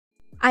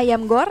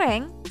Ayam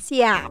goreng?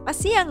 Siapa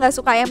sih yang gak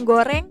suka ayam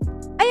goreng?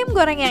 Ayam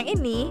goreng yang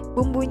ini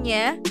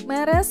bumbunya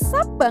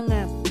meresap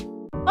banget.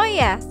 Oh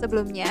ya,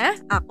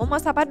 sebelumnya aku mau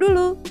sapa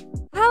dulu.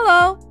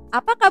 Halo,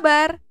 apa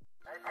kabar?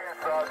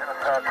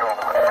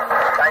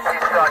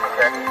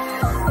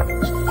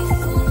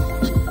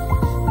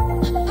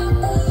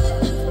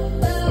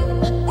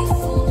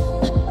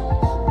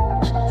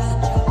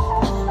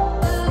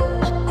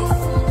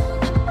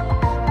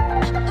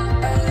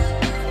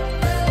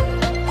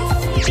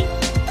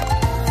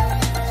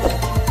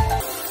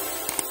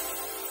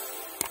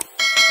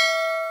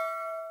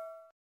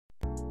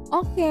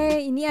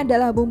 Oke, ini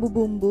adalah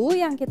bumbu-bumbu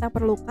yang kita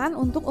perlukan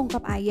untuk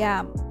ungkep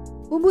ayam.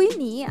 Bumbu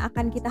ini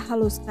akan kita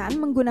haluskan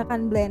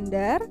menggunakan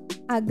blender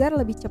agar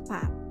lebih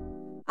cepat.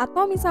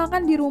 Atau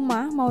misalkan di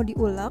rumah mau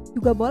diulek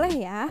juga boleh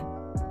ya.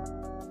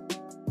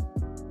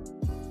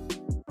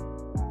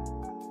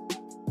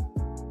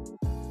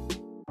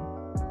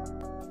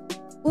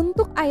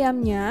 Untuk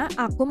ayamnya,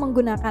 aku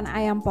menggunakan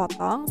ayam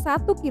potong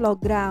 1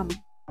 kg.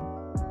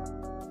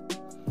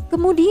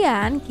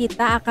 Kemudian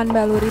kita akan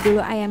baluri dulu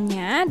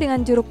ayamnya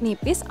dengan jeruk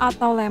nipis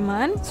atau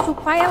lemon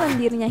supaya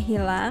lendirnya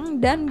hilang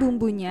dan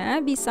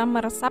bumbunya bisa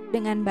meresap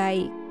dengan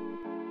baik.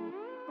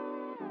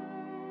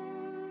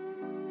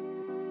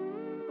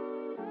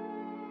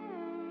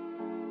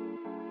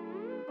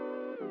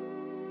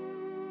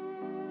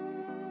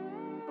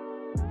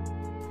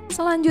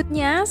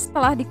 Selanjutnya,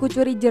 setelah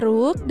dikucuri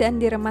jeruk dan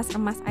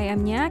diremas-remas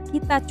ayamnya,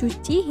 kita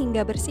cuci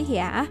hingga bersih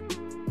ya.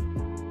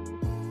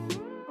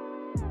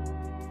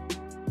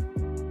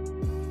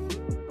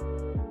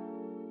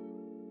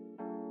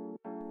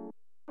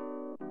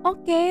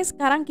 Oke,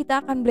 sekarang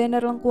kita akan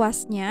blender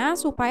lengkuasnya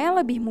supaya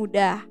lebih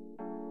mudah.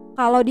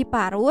 Kalau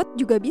diparut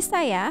juga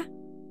bisa ya,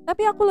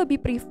 tapi aku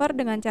lebih prefer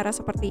dengan cara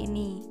seperti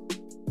ini.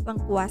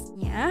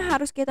 Lengkuasnya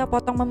harus kita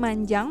potong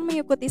memanjang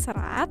mengikuti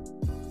serat,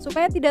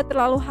 supaya tidak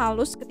terlalu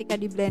halus ketika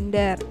di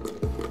blender.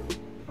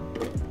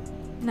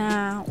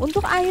 Nah,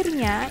 untuk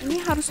airnya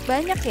ini harus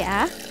banyak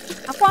ya.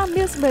 Aku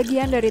ambil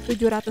sebagian dari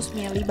 700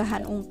 ml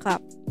bahan ungkep.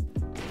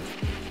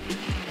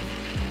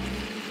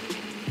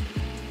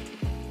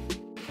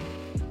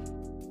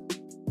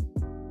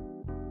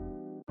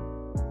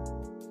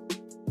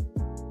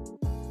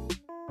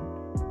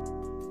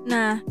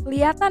 Nah,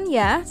 kelihatan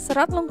ya,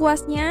 serat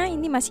lengkuasnya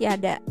ini masih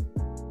ada.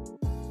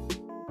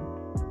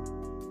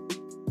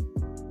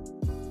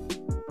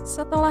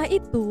 Setelah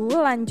itu,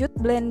 lanjut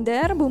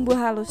blender bumbu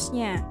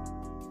halusnya.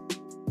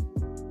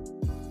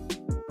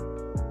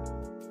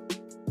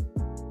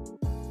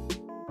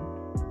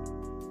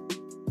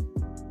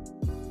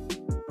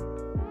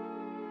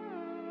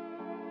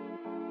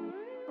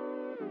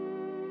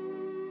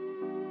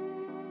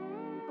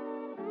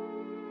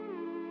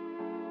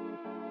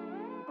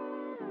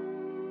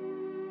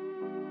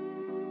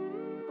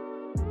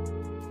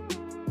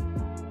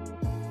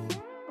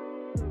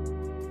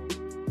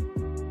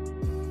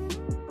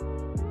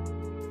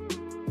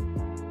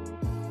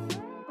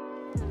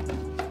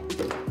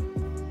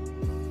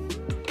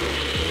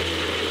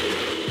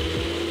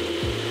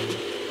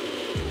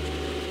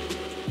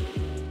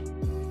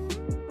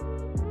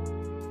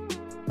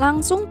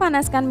 Langsung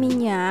panaskan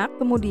minyak,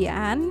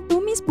 kemudian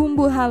tumis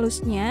bumbu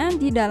halusnya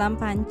di dalam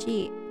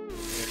panci.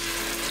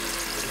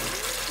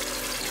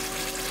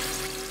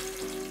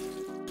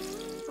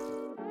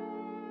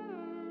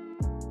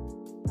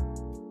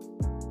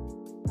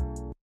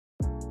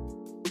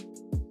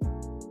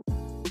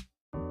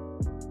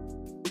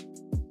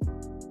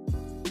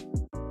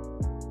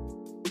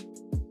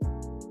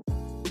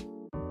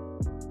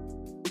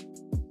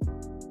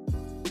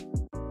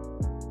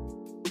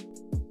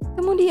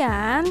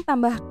 Kemudian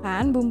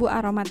tambahkan bumbu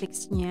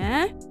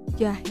aromaticsnya,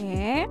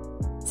 jahe,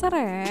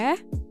 serai,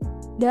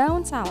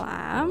 daun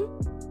salam,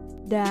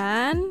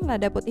 dan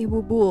lada putih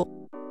bubuk.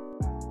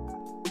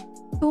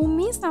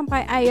 Tumis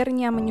sampai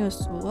airnya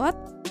menyusut.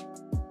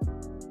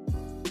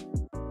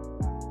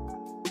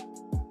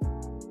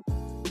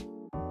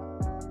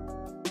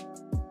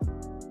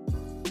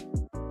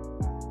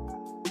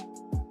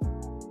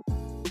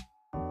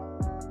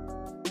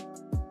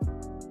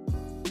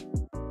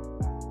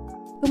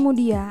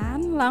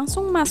 Kemudian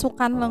langsung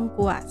masukkan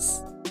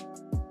lengkuas.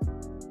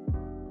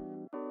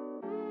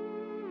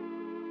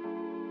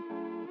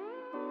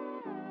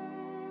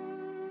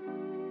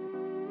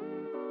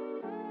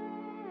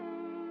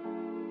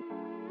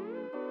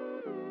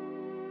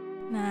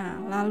 Nah,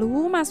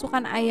 lalu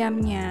masukkan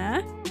ayamnya.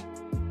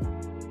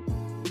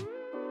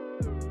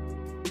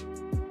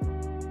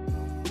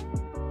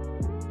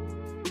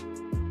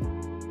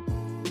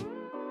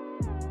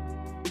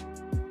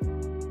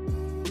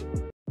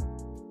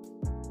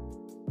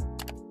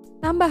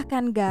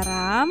 Tambahkan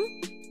garam,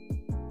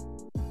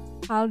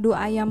 kaldu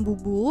ayam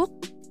bubuk,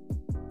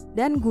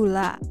 dan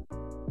gula.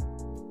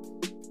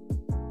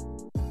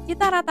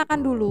 Kita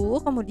ratakan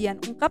dulu,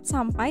 kemudian ungkep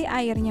sampai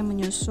airnya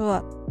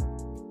menyusut.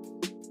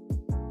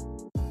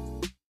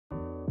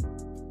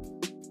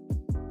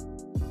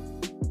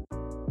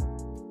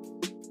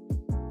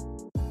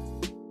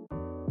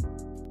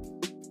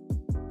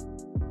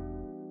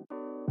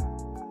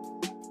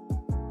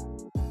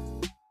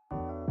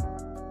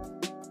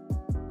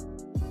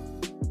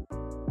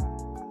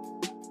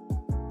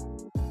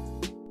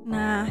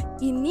 Nah,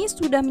 ini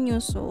sudah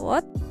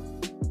menyusut.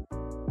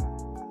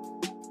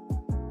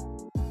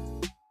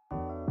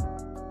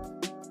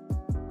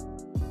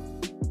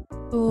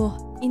 Tuh,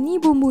 ini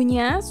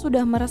bumbunya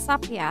sudah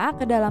meresap ya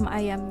ke dalam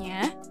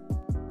ayamnya.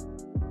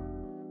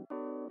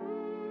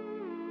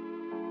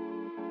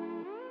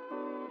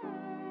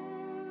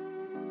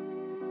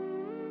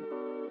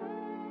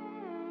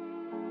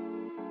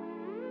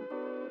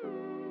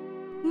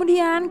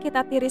 Kemudian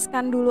kita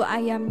tiriskan dulu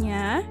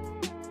ayamnya.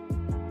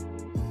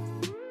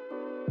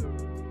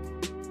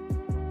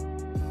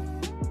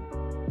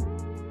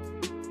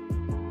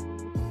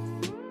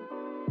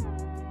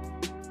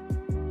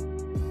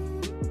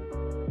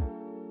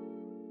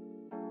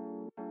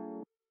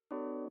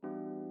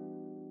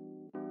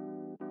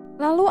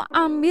 Lalu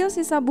ambil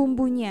sisa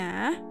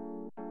bumbunya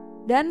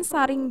dan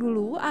saring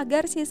dulu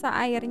agar sisa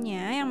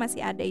airnya yang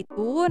masih ada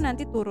itu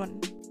nanti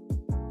turun.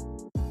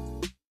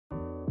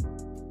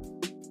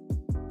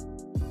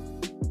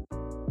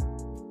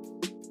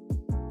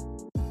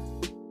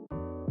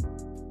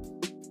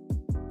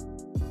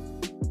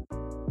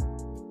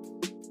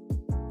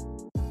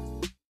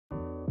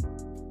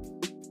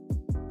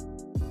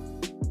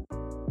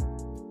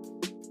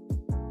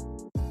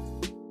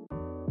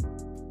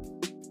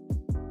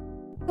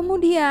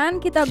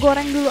 Kemudian kita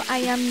goreng dulu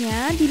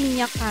ayamnya di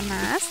minyak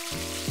panas.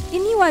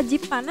 Ini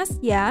wajib panas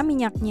ya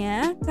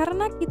minyaknya,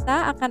 karena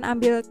kita akan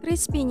ambil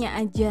crispy-nya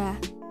aja.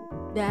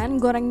 Dan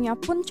gorengnya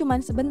pun cuma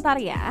sebentar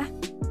ya,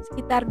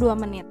 sekitar 2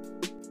 menit.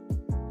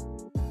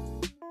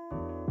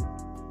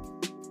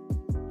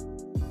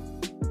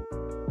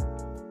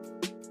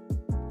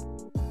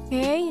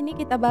 Oke, ini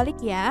kita balik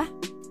ya.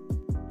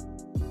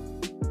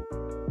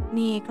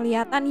 Nih,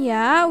 kelihatan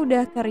ya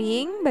udah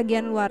kering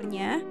bagian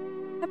luarnya,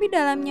 tapi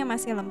dalamnya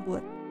masih lembut.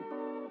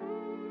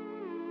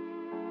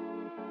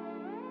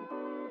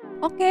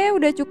 Oke,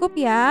 udah cukup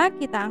ya,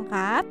 kita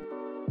angkat.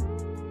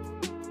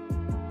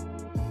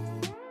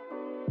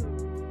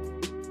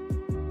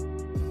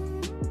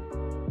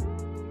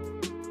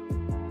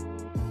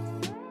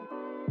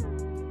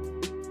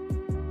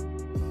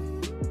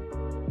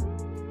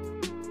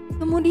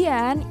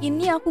 Kemudian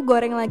ini aku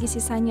goreng lagi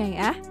sisanya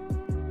ya.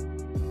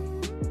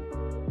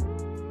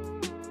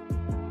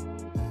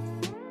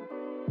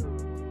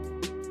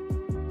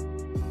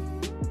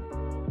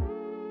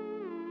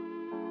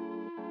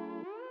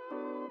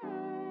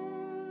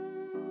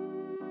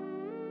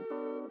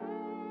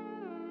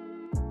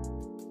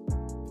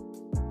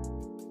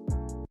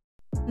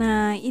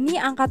 Nah, ini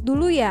angkat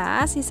dulu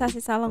ya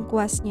sisa-sisa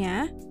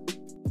lengkuasnya.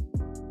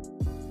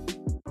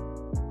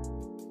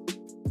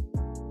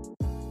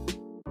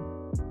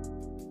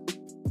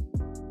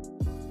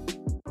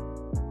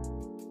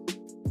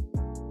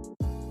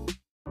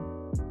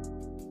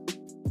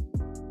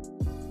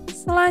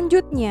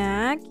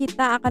 Selanjutnya,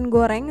 kita akan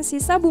goreng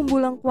sisa bumbu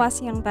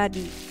lengkuas yang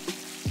tadi.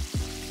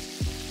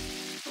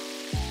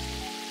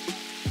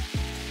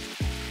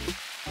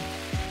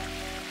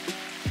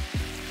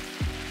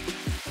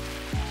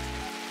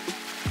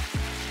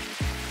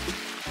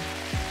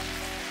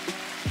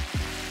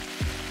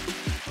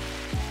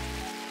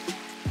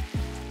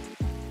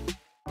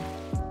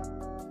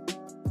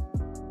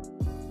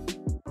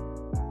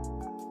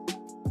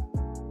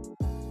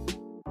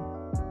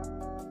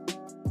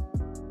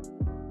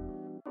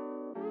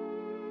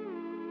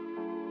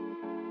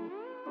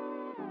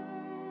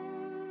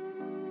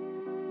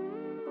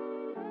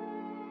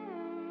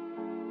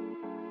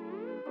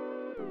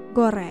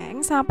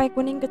 Goreng sampai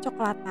kuning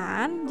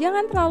kecoklatan,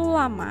 jangan terlalu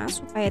lama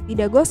supaya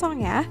tidak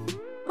gosong ya.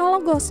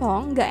 Kalau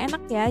gosong nggak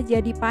enak ya,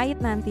 jadi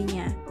pahit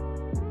nantinya.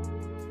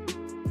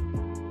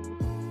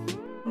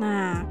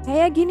 Nah,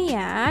 kayak gini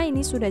ya,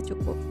 ini sudah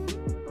cukup.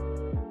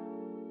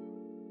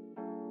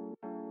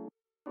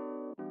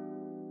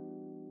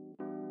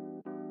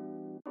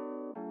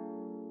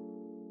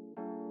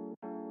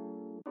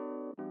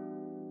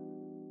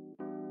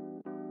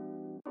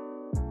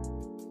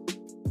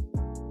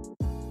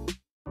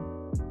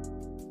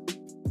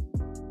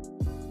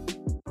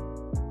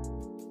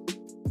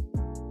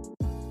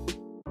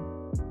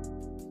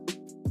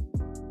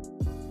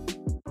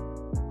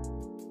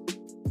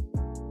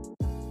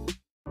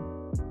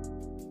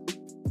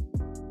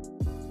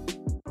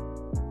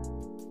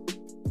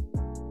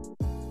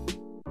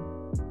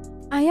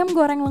 Ayam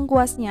goreng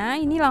lengkuasnya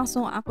ini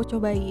langsung aku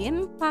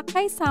cobain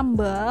pakai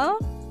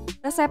sambal.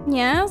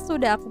 Resepnya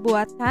sudah aku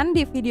buatkan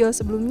di video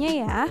sebelumnya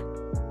ya.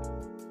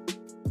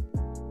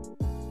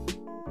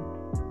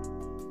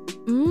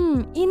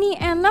 Ini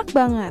enak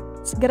banget.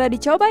 Segera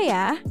dicoba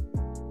ya.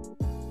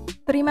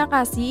 Terima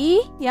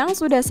kasih yang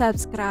sudah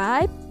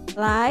subscribe,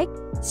 like,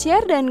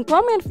 share, dan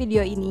komen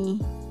video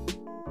ini.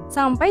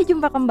 Sampai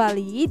jumpa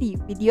kembali di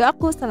video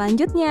aku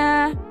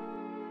selanjutnya.